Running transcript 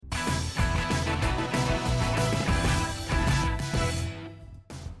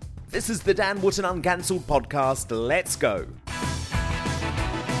This is the Dan Wootton Uncancelled podcast. Let's go.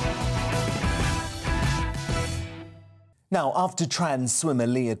 Now, after trans swimmer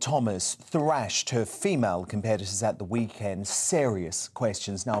Lia Thomas thrashed her female competitors at the weekend, serious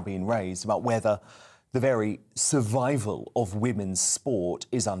questions now being raised about whether the very survival of women's sport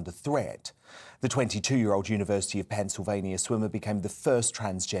is under threat. The 22-year-old University of Pennsylvania swimmer became the first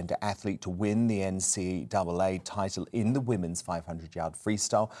transgender athlete to win the NCAA title in the women's 500-yard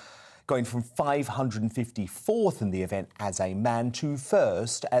freestyle, going from 554th in the event as a man to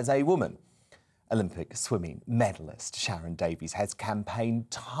first as a woman. Olympic swimming medalist Sharon Davies has campaigned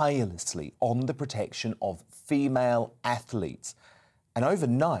tirelessly on the protection of female athletes. And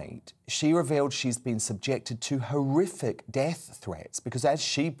overnight, she revealed she's been subjected to horrific death threats because, as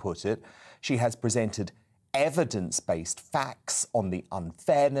she put it, she has presented evidence-based facts on the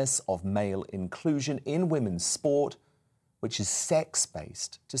unfairness of male inclusion in women's sport, which is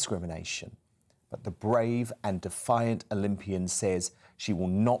sex-based discrimination. But the brave and defiant Olympian says she will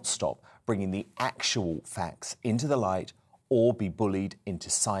not stop bringing the actual facts into the light or be bullied into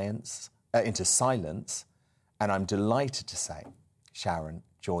silence. And I'm delighted to say Sharon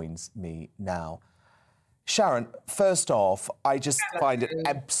joins me now. Sharon, first off, I just find it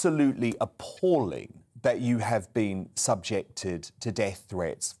absolutely appalling that you have been subjected to death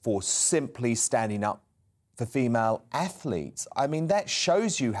threats for simply standing up for female athletes. I mean, that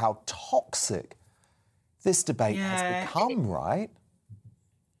shows you how toxic this debate has become, right?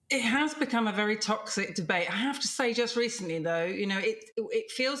 It has become a very toxic debate. I have to say, just recently, though, you know, it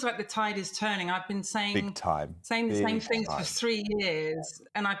feels like the tide is turning. I've been saying the same things for 3 years,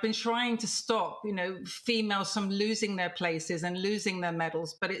 and I've been trying to stop, you know, females from losing their places and losing their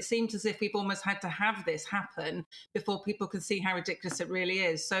medals. But it seems as if we've almost had to have this happen before people can see how ridiculous it really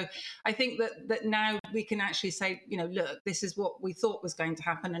is. So I think that now we can actually say, you know, look, this is what we thought was going to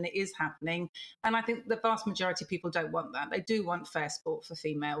happen, and it is happening. And I think the vast majority of people don't want that. They do want fair sport for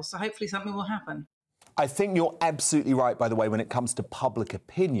females. So hopefully something will happen. I think you're absolutely right, by the way, when it comes to public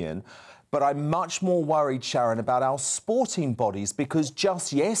opinion. But I'm much more worried, Sharon, about our sporting bodies, because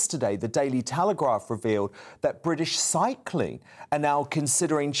just yesterday, the Daily Telegraph revealed that British Cycling are now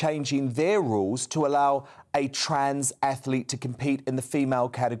considering changing their rules to allow a trans athlete to compete in the female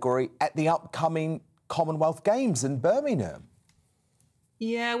category at the upcoming Commonwealth Games in Birmingham.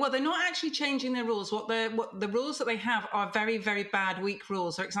 Yeah, well, they're not actually changing their rules. What the rules that they have are very, very bad, weak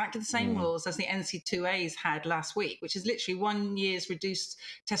rules. They're exactly the same rules as the NC2As had last week, which is literally 1 year's reduced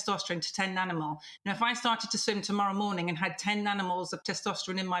testosterone to 10 nanomole. Now, if I started to swim tomorrow morning and had 10 nanomoles of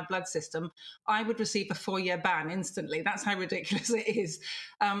testosterone in my blood system, I would receive a 4-year ban instantly. That's how ridiculous it is.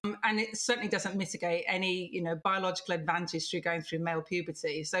 And it certainly doesn't mitigate any, you know, biological advantage through going through male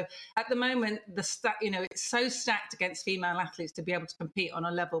puberty. So at the moment, it's so stacked against female athletes to be able to compete on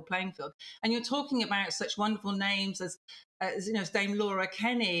a level playing field. And you're talking about such wonderful names as you know, Dame Laura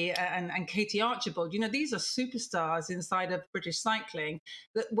Kenny and Katie Archibald. You know, these are superstars inside of British cycling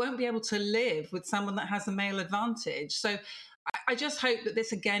that won't be able to live with someone that has a male advantage. So I just hope that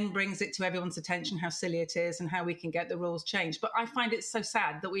this again brings it to everyone's attention how silly it is and how we can get the rules changed. But I find it so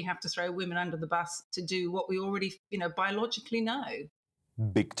sad that we have to throw women under the bus to do what we already, you know, biologically know.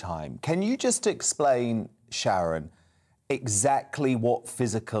 Big time. Can you just explain, Sharon, exactly what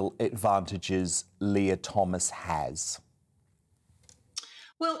physical advantages Lia Thomas has?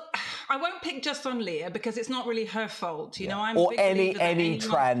 Well, I won't pick just on Lia because it's not really her fault. You know, I'm or any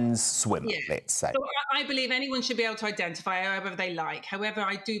trans swimmer, let's say. So I believe anyone should be able to identify however they like. However,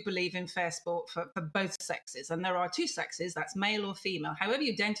 I do believe in fair sport for both sexes. And there are two sexes, that's male or female. However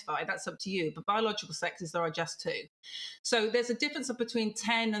you identify, that's up to you. But biological sexes, there are just two. So there's a difference of between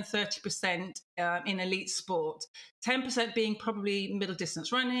 10 and 30% in elite sport. 10% being probably middle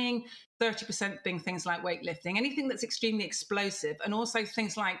distance running, 30% being things like weightlifting, anything that's extremely explosive, and also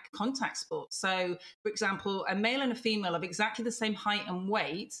things like contact sports. So, for example, a male and a female of exactly the same height and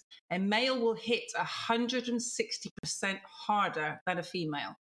weight, a male will hit 160% harder than a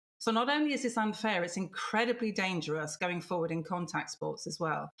female. So not only is this unfair, it's incredibly dangerous going forward in contact sports as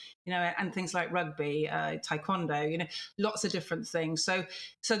well, you know, and things like rugby, taekwondo, you know, lots of different things. So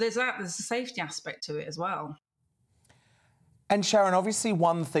there's a safety aspect to it as well. And Sharon, obviously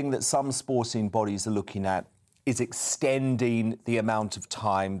one thing that some sporting bodies are looking at is extending the amount of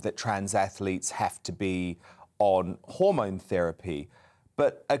time that trans athletes have to be on hormone therapy.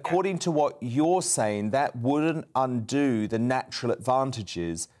 But according to what you're saying, that wouldn't undo the natural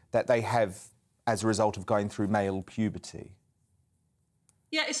advantages that they have as a result of going through male puberty.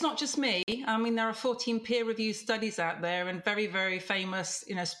 Yeah, it's not just me. I mean, there are 14 peer-reviewed studies out there, and very, very famous,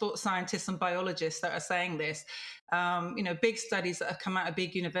 sports scientists and biologists that are saying this. Big studies that have come out of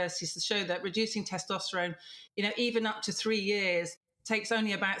big universities to show that reducing testosterone, even up to 3 years, takes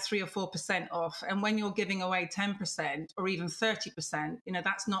only about 3 or 4% off. And when you're giving away 10% or even 30%,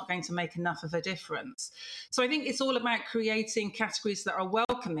 that's not going to make enough of a difference. So I think it's all about creating categories that are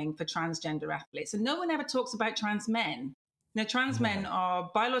welcoming for transgender athletes. And no one ever talks about trans men. Trans men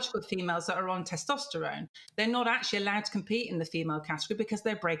are biological females that are on testosterone. They're not actually allowed to compete in the female category because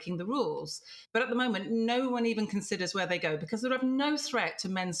they're breaking the rules. But at the moment, no one even considers where they go because they're of no threat to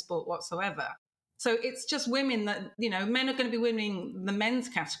men's sport whatsoever. So it's just women that, men are going to be winning the men's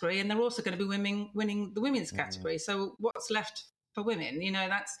category, and they're also going to be winning the women's category. So what's left for women?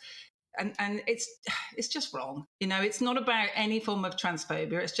 That's and it's just wrong. It's not about any form of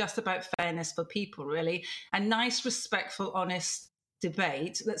transphobia. It's just about fairness for people, really. A nice, respectful, honest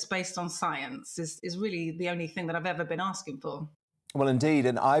debate that's based on science is really the only thing that I've ever been asking for. Well, indeed.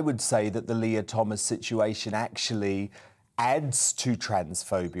 And I would say that the Lia Thomas situation actually adds to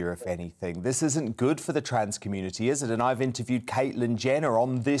transphobia, if anything. This isn't good for the trans community, is it? And I've interviewed Caitlyn Jenner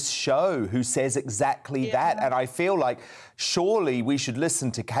on this show who says exactly that. And I feel like surely we should listen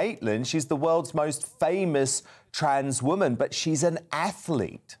to Caitlyn. She's the world's most famous trans woman, but she's an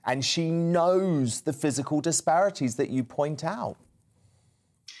athlete and she knows the physical disparities that you point out.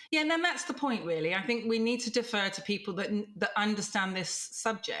 Yeah, and then that's the point, really. I think we need to defer to people that understand this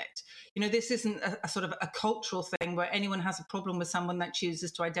subject. This isn't a sort of a cultural thing where anyone has a problem with someone that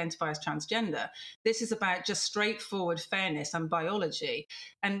chooses to identify as transgender. This is about just straightforward fairness and biology.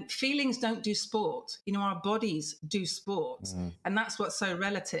 And feelings don't do sport. Our bodies do sport. And that's what's so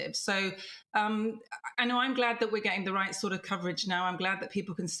relative. So I know I'm glad that we're getting the right sort of coverage now. I'm glad that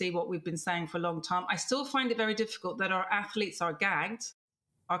people can see what we've been saying for a long time. I still find it very difficult that our athletes are gagged.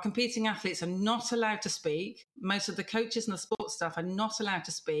 Our competing athletes are not allowed to speak. Most of the coaches and the sports staff are not allowed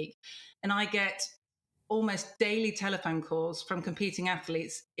to speak. And I get almost daily telephone calls from competing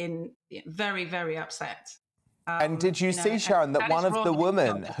athletes in very, very upset. And did you see, Sharon, that one of the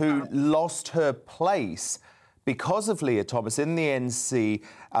women who lost her place because of Lia Thomas in the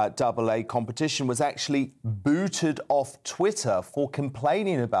NCAA competition was actually booted off Twitter for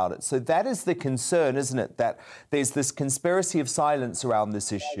complaining about it? So that is the concern, isn't it? That there's this conspiracy of silence around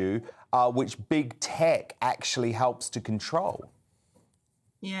this issue, which big tech actually helps to control.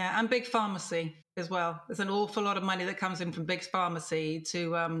 Yeah, and big pharmacy as well. There's an awful lot of money that comes in from big pharmacy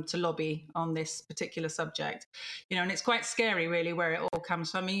to lobby on this particular subject, and it's quite scary, really, where it all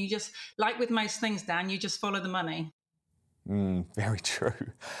comes from. I mean, you just, like with most things, Dan, you just follow the money. Very true.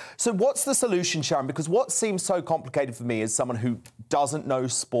 So what's the solution, Sharon? Because what seems so complicated for me as someone who doesn't know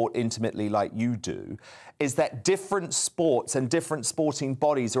sport intimately like you do is that different sports and different sporting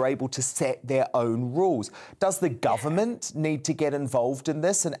bodies are able to set their own rules. Does the government need to get involved in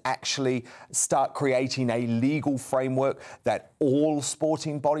this and actually start creating a legal framework that all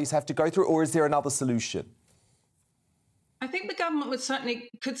sporting bodies have to go through, or is there another solution? I think the government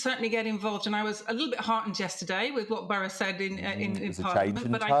could certainly get involved, and I was a little bit heartened yesterday with what Boris said in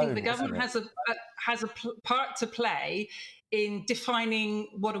Parliament. But I think the government has a part to play in defining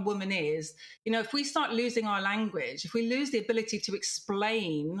what a woman is. If we start losing our language, if we lose the ability to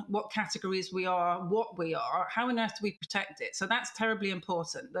explain what categories we are, what we are, how on earth do we protect it? So that's terribly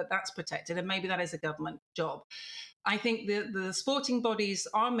important that that's protected, and maybe that is a government job. I think the sporting bodies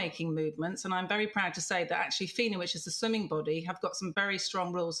are making movements, and I'm very proud to say that actually FINA, which is the swimming body, have got some very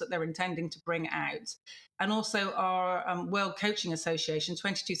strong rules that they're intending to bring out. And also our World Coaching Association,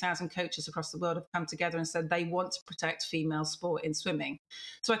 22,000 coaches across the world have come together and said they want to protect female sport in swimming.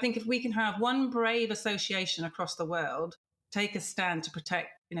 So I think if we can have one brave association across the world take a stand to protect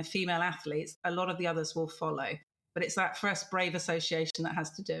female athletes, a lot of the others will follow. But it's that first brave association that has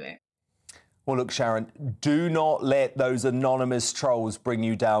to do it. Well, look, Sharon, do not let those anonymous trolls bring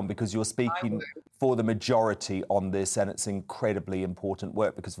you down, because you're speaking for the majority on this, and it's incredibly important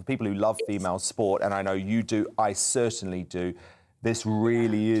work, because for people who love female sport, and I know you do, I certainly do, this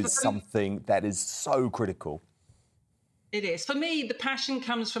really is something that is so critical. It is. For me, the passion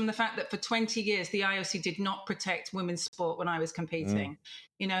comes from the fact that for 20 years, the IOC did not protect women's sport when I was competing.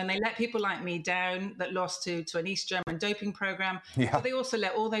 And they let people like me down that lost to an East German doping program. Yeah. But they also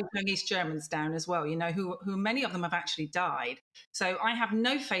let all those young East Germans down as well, who many of them have actually died. So I have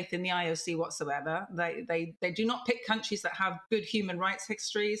no faith in the IOC whatsoever. They do not pick countries that have good human rights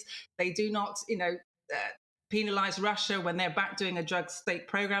histories. They do not, penalize Russia when they're back doing a drug state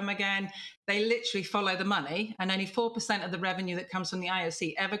program again. They literally follow the money, and only 4% of the revenue that comes from the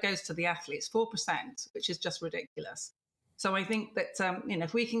IOC ever goes to the athletes, 4%, which is just ridiculous. So I think that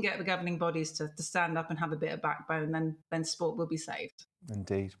if we can get the governing bodies to stand up and have a bit of backbone, then sport will be saved.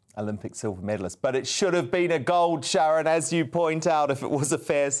 Indeed, Olympic silver medalist. But it should have been a gold, Sharon, as you point out, if it was a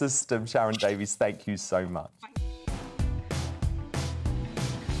fair system. Sharon Davies, thank you so much.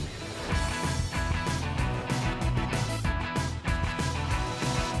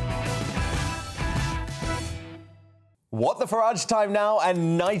 What the Farage time now,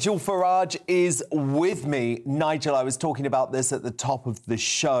 and Nigel Farage is with me. Nigel, I was talking about this at the top of the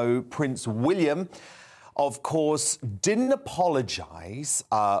show. Prince William, of course, didn't apologise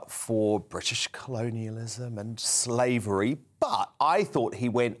for British colonialism and slavery, but I thought he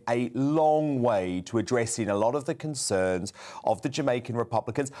went a long way to addressing a lot of the concerns of the Jamaican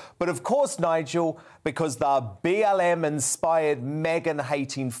Republicans. But of course, Nigel, because the BLM-inspired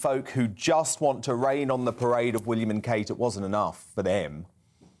Meghan-hating folk who just want to rain on the parade of William and Kate, it wasn't enough for them.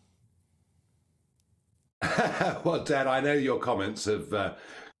 Well, Dad, I know your comments have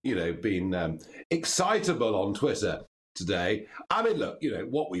been excitable on Twitter today. I mean, look,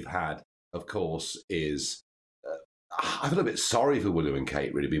 what we've had, of course, is I feel a bit sorry for William and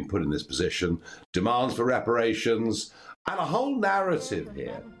Kate really being put in this position, demands for reparations, and a whole narrative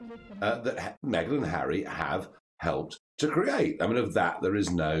here that Meghan and Harry have helped to create. I mean, of that, there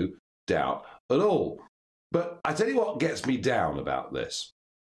is no doubt at all. But I tell you what gets me down about this.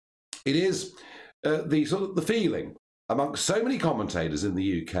 It is the feeling amongst so many commentators in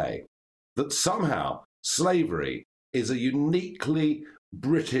the UK that somehow slavery is a uniquely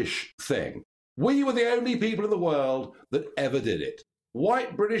British thing. We were the only people in the world that ever did it.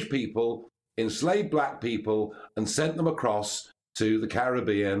 White British people enslaved black people and sent them across to the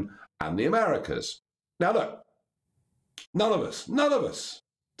Caribbean and the Americas. Now look, none of us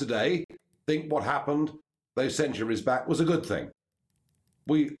today think what happened those centuries back was a good thing.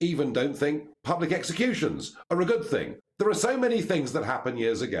 We even don't think public executions are a good thing. There are so many things that happened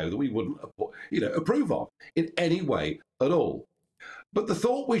years ago that we wouldn't, approve of in any way at all. But the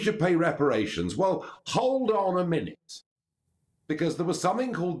thought we should pay reparations, well, hold on a minute, because there was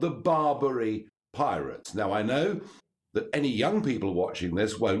something called the Barbary Pirates. Now, I know that any young people watching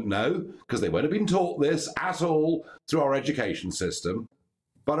this won't know, because they won't have been taught this at all through our education system,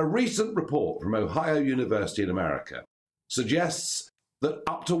 but a recent report from Ohio University in America suggests that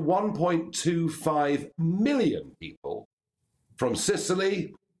up to 1.25 million people from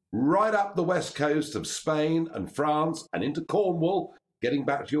Sicily right up the west coast of Spain and France and into Cornwall, getting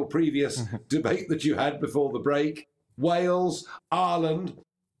back to your previous debate that you had before the break, Wales, Ireland,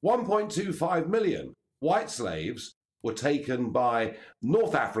 1.25 million white slaves were taken by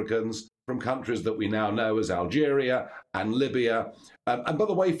North Africans from countries that we now know as Algeria and Libya. And by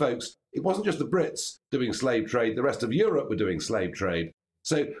the way, folks, it wasn't just the Brits doing slave trade, the rest of Europe were doing slave trade.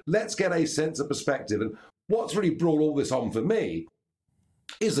 So let's get a sense of perspective. And what's really brought all this on for me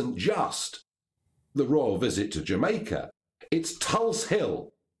isn't just the royal visit to Jamaica. It's Tulse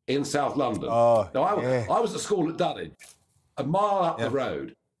Hill in South London. I was at school at Dulwich, a mile up the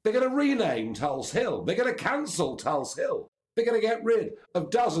road. They're going to rename Tulse Hill. They're going to cancel Tulse Hill. They're going to get rid of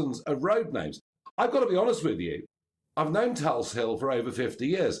dozens of road names. I've got to be honest with you. I've known Tulse Hill for over 50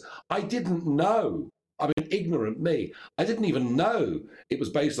 years. I didn't know. I mean, ignorant me. I didn't even know it was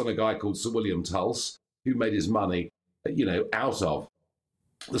based on a guy called Sir William Tulse, who made his money, out of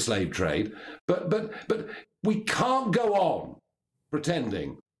the slave trade. But we can't go on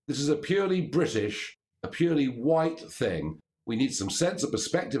pretending this is a purely British, a purely white thing. We need some sense of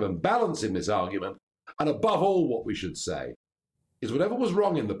perspective and balance in this argument. And above all, what we should say is whatever was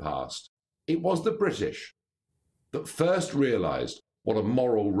wrong in the past, it was the British that first realised what a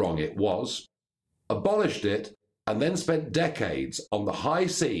moral wrong it was, abolished it, and then spent decades on the high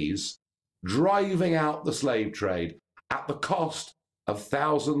seas driving out the slave trade at the cost of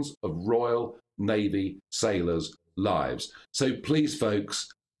thousands of Royal Navy sailors' lives. So please, folks,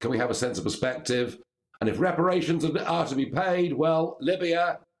 can we have a sense of perspective? And if reparations are to be paid, well,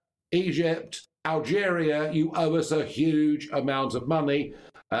 Libya, Egypt, Algeria, you owe us a huge amount of money.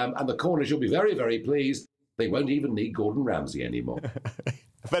 And the Cornish will be very, very pleased. They won't even need Gordon Ramsay anymore.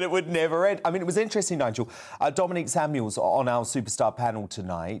 But it would never end. I mean, it was interesting, Nigel. Dominique Samuels on our Superstar panel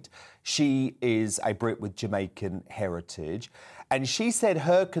tonight. She is a Brit with Jamaican heritage. And she said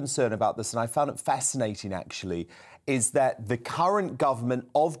her concern about this, and I found it fascinating, actually, is that the current government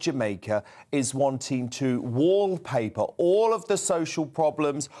of Jamaica is wanting to wallpaper all of the social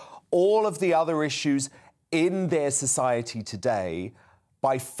problems, all of the other issues in their society today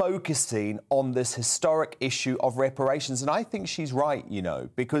by focusing on this historic issue of reparations. And I think she's right,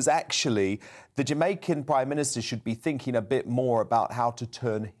 because actually the Jamaican Prime Minister should be thinking a bit more about how to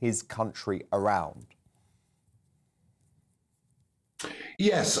turn his country around.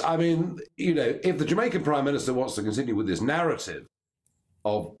 Yes, I mean, if the Jamaican Prime Minister wants to continue with this narrative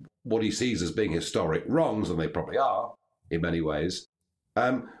of what he sees as being historic wrongs, and they probably are in many ways,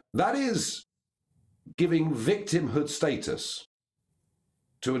 that is giving victimhood status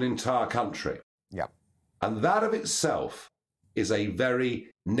to an entire country. Yeah. And that of itself is a very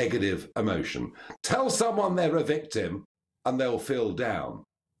negative emotion. Tell someone they're a victim and they'll feel down.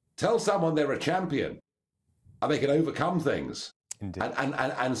 Tell someone they're a champion and they can overcome things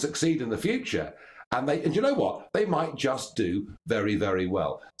and succeed in the future. And you know what? They might just do very, very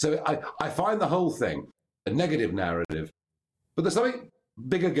well. So I find the whole thing a negative narrative, but there's something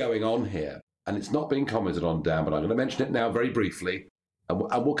bigger going on here. And it's not being commented on, Dan, but I'm going to mention it now very briefly, and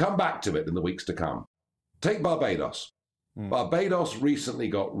we'll come back to it in the weeks to come. Take Barbados. Barbados recently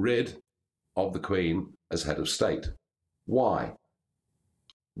got rid of the Queen as head of state. Why?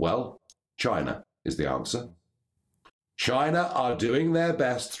 Well, China is the answer. China are doing their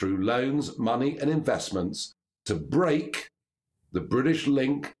best through loans, money, and investments to break the British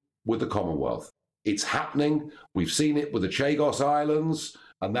link with the Commonwealth. It's happening. We've seen it with the Chagos Islands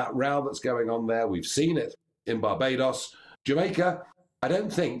and that row that's going on there. We've seen it in Barbados. Jamaica, I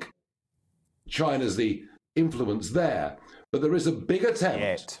don't think China's the influence there, but there is a big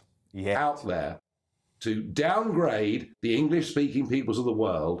attempt out there to downgrade the English-speaking peoples of the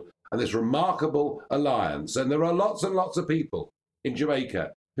world and this remarkable alliance. And there are lots and lots of people in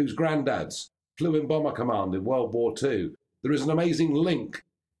Jamaica whose granddads flew in Bomber Command in World War II. There is an amazing link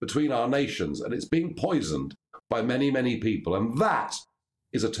between our nations, and it's being poisoned by many, many people. And that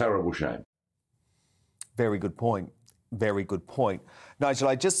is a terrible shame. Very good point. Very good point. Nigel,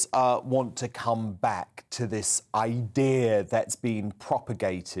 I just want to come back to this idea that's been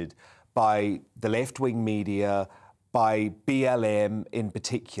propagated by the left-wing media, by BLM in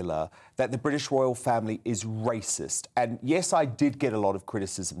particular, that the British royal family is racist. And yes, I did get a lot of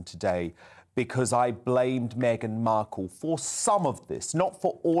criticism today because I blamed Meghan Markle for some of this, not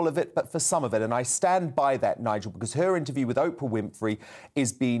for all of it, but for some of it. And I stand by that, Nigel, because her interview with Oprah Winfrey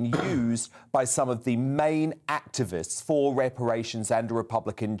is being used by some of the main activists for reparations and a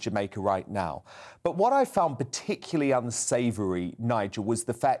republic in Jamaica right now. But what I found particularly unsavoury, Nigel, was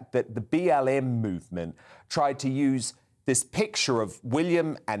the fact that the BLM movement tried to use this picture of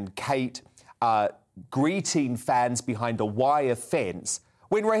William and Kate greeting fans behind a wire fence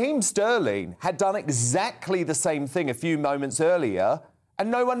when Raheem Sterling had done exactly the same thing a few moments earlier and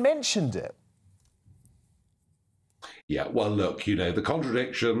no one mentioned it. Yeah, well, look, the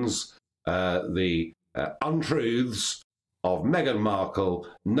contradictions, the untruths of Meghan Markle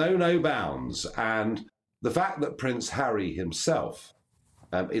know no bounds. And the fact that Prince Harry himself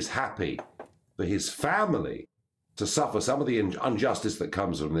is happy for his family to suffer some of the injustice that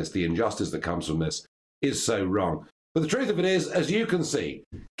comes from this, the injustice that comes from this, is so wrong. But the truth of it is, as you can see,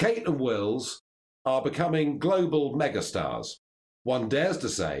 Kate and Wills are becoming global megastars. One dares to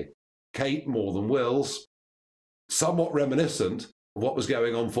say Kate more than Wills, somewhat reminiscent of what was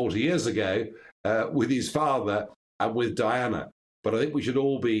going on 40 years ago with his father and with Diana. But I think we should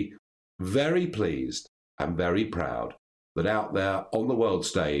all be very pleased and very proud that out there on the world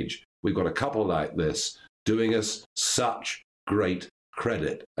stage, we've got a couple like this doing us such great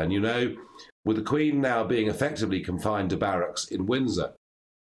credit. And with the Queen now being effectively confined to barracks in Windsor,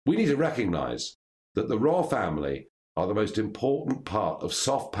 we need to recognise that the royal family are the most important part of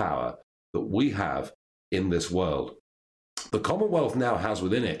soft power that we have in this world. The Commonwealth now has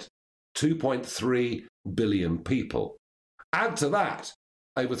within it 2.3 billion people. Add to that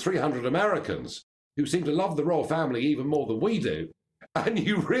over 300 Americans who seem to love the royal family even more than we do, and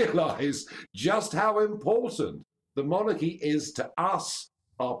you realise just how important the monarchy is to us,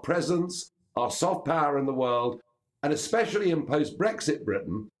 our presence, our soft power in the world, and especially in post-Brexit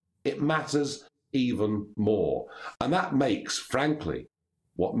Britain, it matters even more. And that makes, frankly,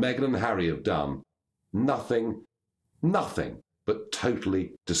 what Meghan and Harry have done nothing but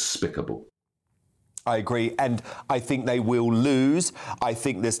totally despicable. I agree, and I think they will lose. I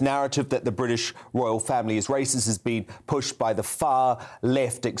think this narrative that the British royal family is racist has been pushed by the far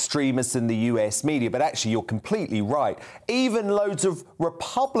left extremists in the US media. But actually, you're completely right. Even loads of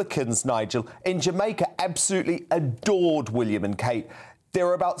Republicans, Nigel, in Jamaica absolutely adored William and Kate. There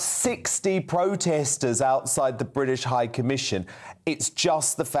are about 60 protesters outside the British High Commission. It's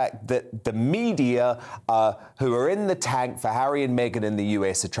just the fact that the media who are in the tank for Harry and Meghan in the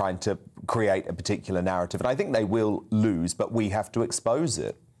US are trying to create a particular narrative. And I think they will lose, but we have to expose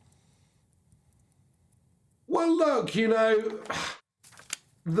it. Well, look,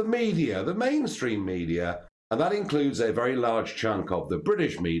 the media, the mainstream media, and that includes a very large chunk of the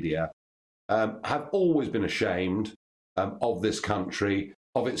British media, have always been ashamed of this country.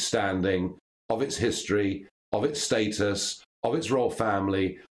 of its standing, of its history, of its status, of its royal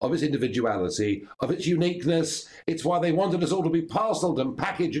family, of its individuality, of its uniqueness. It's why they wanted us all to be parcelled and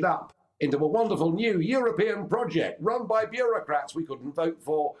packaged up into a wonderful new European project run by bureaucrats we couldn't vote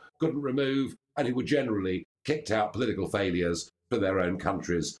for, couldn't remove, and who were generally kicked out political failures for their own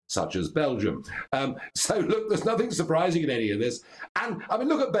countries, such as Belgium. So, look, there's nothing surprising in any of this. And, I mean,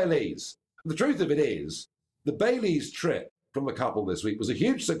 look at Belize. The truth of it is, the Belize trip from the couple this week was a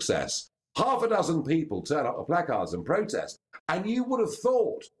huge success. Half a dozen people turn up with placards and protest. And you would have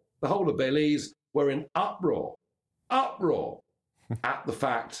thought the whole of Belize were in uproar at the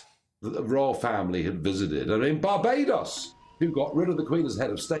fact that the royal family had visited. And in Barbados, who got rid of the Queen as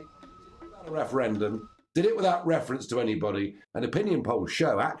head of state, without a referendum, did it without reference to anybody. And opinion polls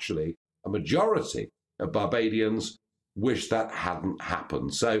show, actually, a majority of Barbadians wish that hadn't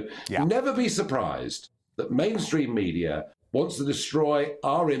happened. So never be surprised that mainstream media wants to destroy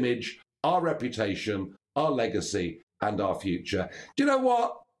our image, our reputation, our legacy, and our future. Do you know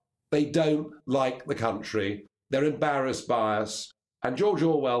what? They don't like the country. They're embarrassed by us. And George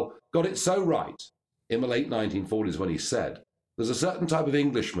Orwell got it so right in the late 1940s when he said, there's a certain type of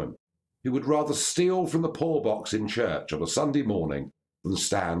Englishman who would rather steal from the poor box in church on a Sunday morning than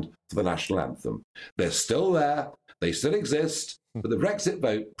stand for the national anthem. They're still there. They still exist. But the Brexit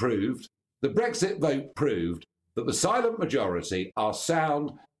vote proved that the silent majority are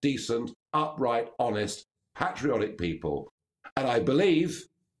sound, decent, upright, honest, patriotic people. And I believe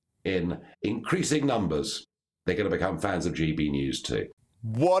in increasing numbers, they're going to become fans of GB News too.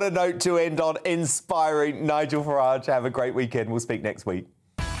 What a note to end on. Inspiring. Nigel Farage, have a great weekend. We'll speak next week.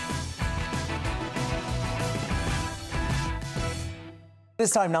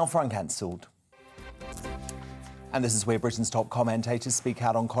 This time now for Uncancelled. And this is where Britain's top commentators speak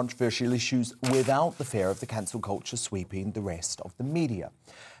out on controversial issues without the fear of the cancel culture sweeping the rest of the media.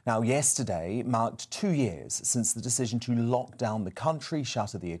 Now, yesterday marked 2 years since the decision to lock down the country,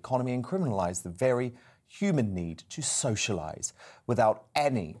 shutter the economy and criminalise the very human need to socialise. Without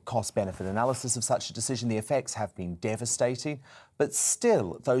any cost-benefit analysis of such a decision, the effects have been devastating, but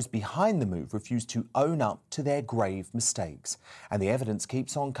still those behind the move refuse to own up to their grave mistakes. And the evidence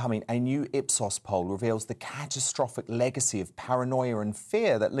keeps on coming. A new Ipsos poll reveals the catastrophic legacy of paranoia and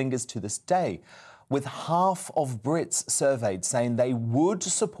fear that lingers to this day, with half of Brits surveyed saying they would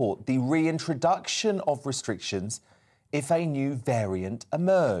support the reintroduction of restrictions if a new variant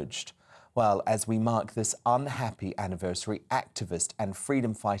emerged. Well, as we mark this unhappy anniversary, activist and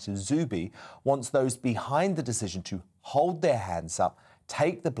freedom fighter Zuby wants those behind the decision to hold their hands up,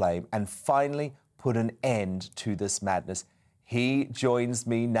 take the blame, and finally put an end to this madness. He joins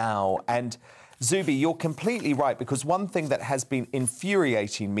me now. And Zuby, you're completely right, because one thing that has been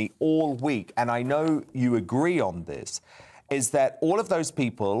infuriating me all week, and I know you agree on this, is that all of those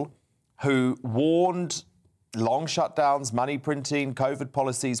people who warned long shutdowns, money printing, COVID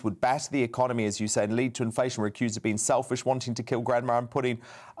policies would batter the economy, as you say, and lead to inflation. We're accused of being selfish, wanting to kill grandma and putting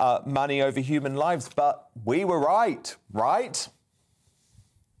money over human lives. But we were right?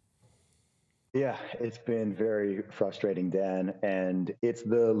 Yeah, it's been very frustrating, Dan, and it's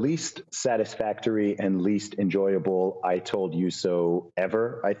the least satisfactory and least enjoyable I told you so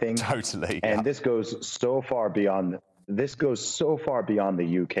ever, I think. Totally. And this goes so far beyond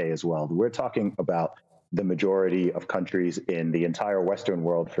the UK as well. We're talking about the majority of countries in the entire Western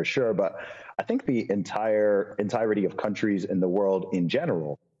world for sure, but I think the entirety of countries in the world in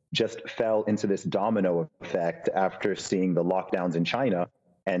general just fell into this domino effect after seeing the lockdowns in China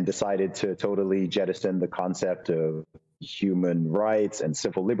and decided to totally jettison the concept of human rights and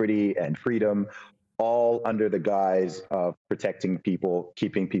civil liberty and freedom, all under the guise of protecting people,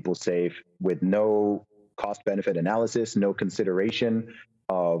 keeping people safe, with no cost-benefit analysis, no consideration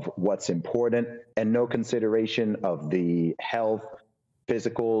of what's important, and no consideration of the health,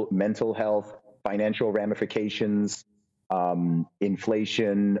 physical, mental health, financial ramifications,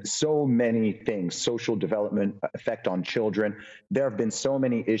 inflation, so many things, social development, effect on children. There have been so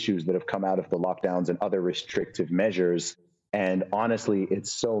many issues that have come out of the lockdowns and other restrictive measures. And honestly,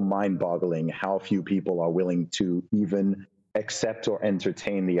 it's so mind-boggling how few people are willing to even accept or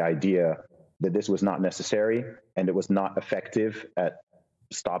entertain the idea that this was not necessary and it was not effective at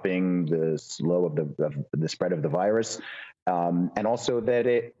stopping the spread of the virus, and also that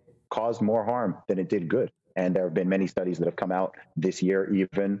it caused more harm than it did good. And there have been many studies that have come out this year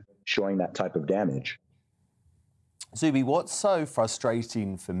even showing that type of damage. Zuby, what's so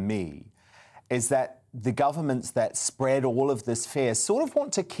frustrating for me is that the governments that spread all of this fear sort of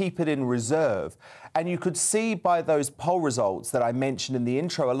want to keep it in reserve. And you could see by those poll results that I mentioned in the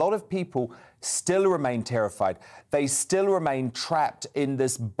intro, a lot of people still remain terrified. They still remain trapped in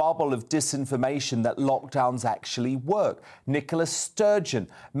this bubble of disinformation that lockdowns actually work. Nicola Sturgeon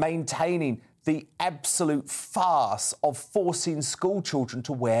maintaining the absolute farce of forcing school children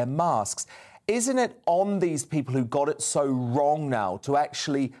to wear masks. Isn't it on these people who got it so wrong now to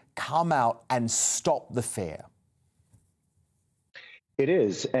actually come out and stop the fear? It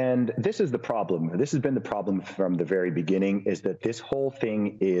is. And this is the problem. This has been the problem from the very beginning, is that this whole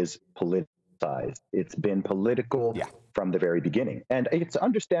thing is politicized. It's been political from the very beginning. And it's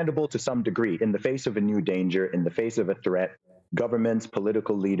understandable to some degree. In the face of a new danger, in the face of a threat, governments,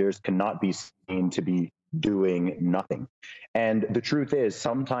 political leaders cannot be seen to be doing nothing. And the truth is,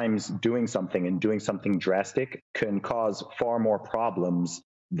 sometimes doing something and doing something drastic can cause far more problems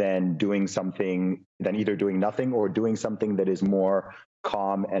than either doing nothing or doing something that is more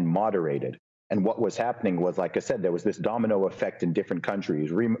calm and moderated. And what was happening was, like I said, there was this domino effect in different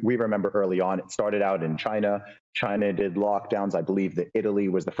countries. We remember early on, it started out in China. China did lockdowns. I believe that Italy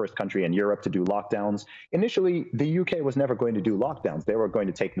was the first country in Europe to do lockdowns. Initially, the UK was never going to do lockdowns. They were going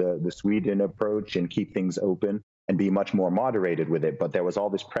to take the Sweden approach and keep things open and be much more moderated with it. But there was all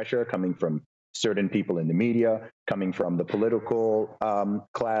this pressure coming from certain people in the media, coming from the political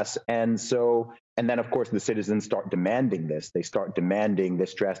class. And then, of course, the citizens start demanding this. They start demanding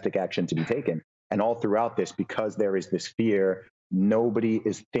this drastic action to be taken. And all throughout this, because there is this fear, nobody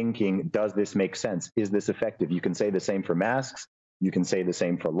is thinking, does this make sense? Is this effective? You can say the same for masks. You can say the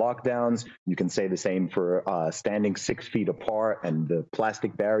same for lockdowns. You can say the same for standing 6 feet apart and the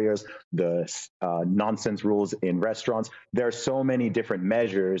plastic barriers, the nonsense rules in restaurants. There are so many different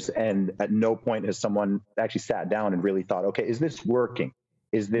measures, and at no point has someone actually sat down and really thought, okay, is this working?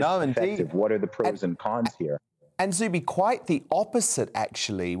 Is this effective? Indeed. What are the pros and cons here? And Zuby, quite the opposite,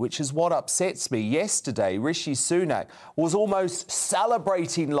 actually, which is what upsets me. Yesterday, Rishi Sunak was almost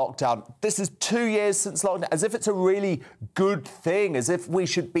celebrating lockdown. This is 2 years since lockdown, as if it's a really good thing, as if we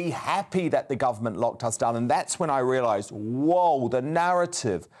should be happy that the government locked us down. And that's when I realised, whoa, the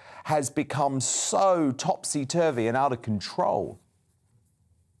narrative has become so topsy-turvy and out of control.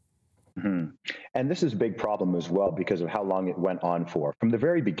 Mm-hmm. And this is a big problem as well because of how long it went on for. From the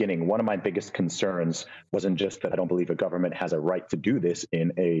very beginning, one of my biggest concerns wasn't just that I don't believe a government has a right to do this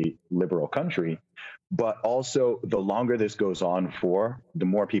in a liberal country, but also the longer this goes on for, the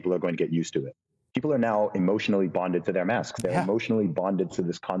more people are going to get used to it. People are now emotionally bonded to their masks. They're emotionally bonded to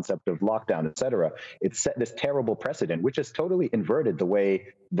this concept of lockdown, et cetera. It's set this terrible precedent, which has totally inverted the way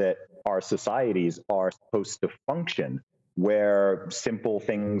that our societies are supposed to function, where simple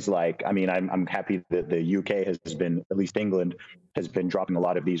things like, I'm happy that the UK has been, at least England, has been dropping a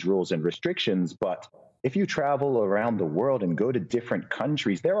lot of these rules and restrictions. But if you travel around the world and go to different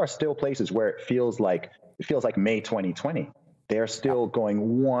countries, there are still places where it feels like May 2020. They're still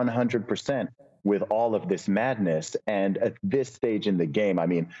going 100% with all of this madness. And at this stage in the game,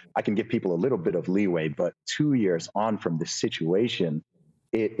 I can give people a little bit of leeway, but 2 years on from this situation,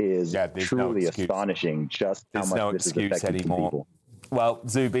 it is truly astonishing just how much this is affecting people. Well,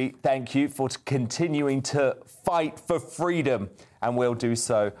 Zuby, thank you for continuing to fight for freedom, and we'll do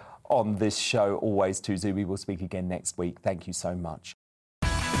so on this show always too. Zuby, we'll speak again next week. Thank you so much.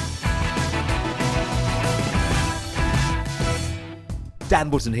 Dan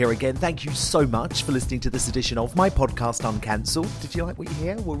Wootton here again. Thank you so much for listening to this edition of my podcast, Uncancelled. Did you like what you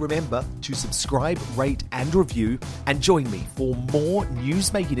hear? Well, remember to subscribe, rate and review, and join me for more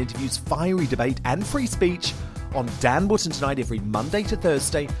news-making interviews, fiery debate and free speech on Dan Wootton Tonight every Monday to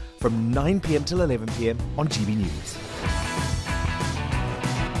Thursday from 9 p.m. till 11 p.m. on GB News.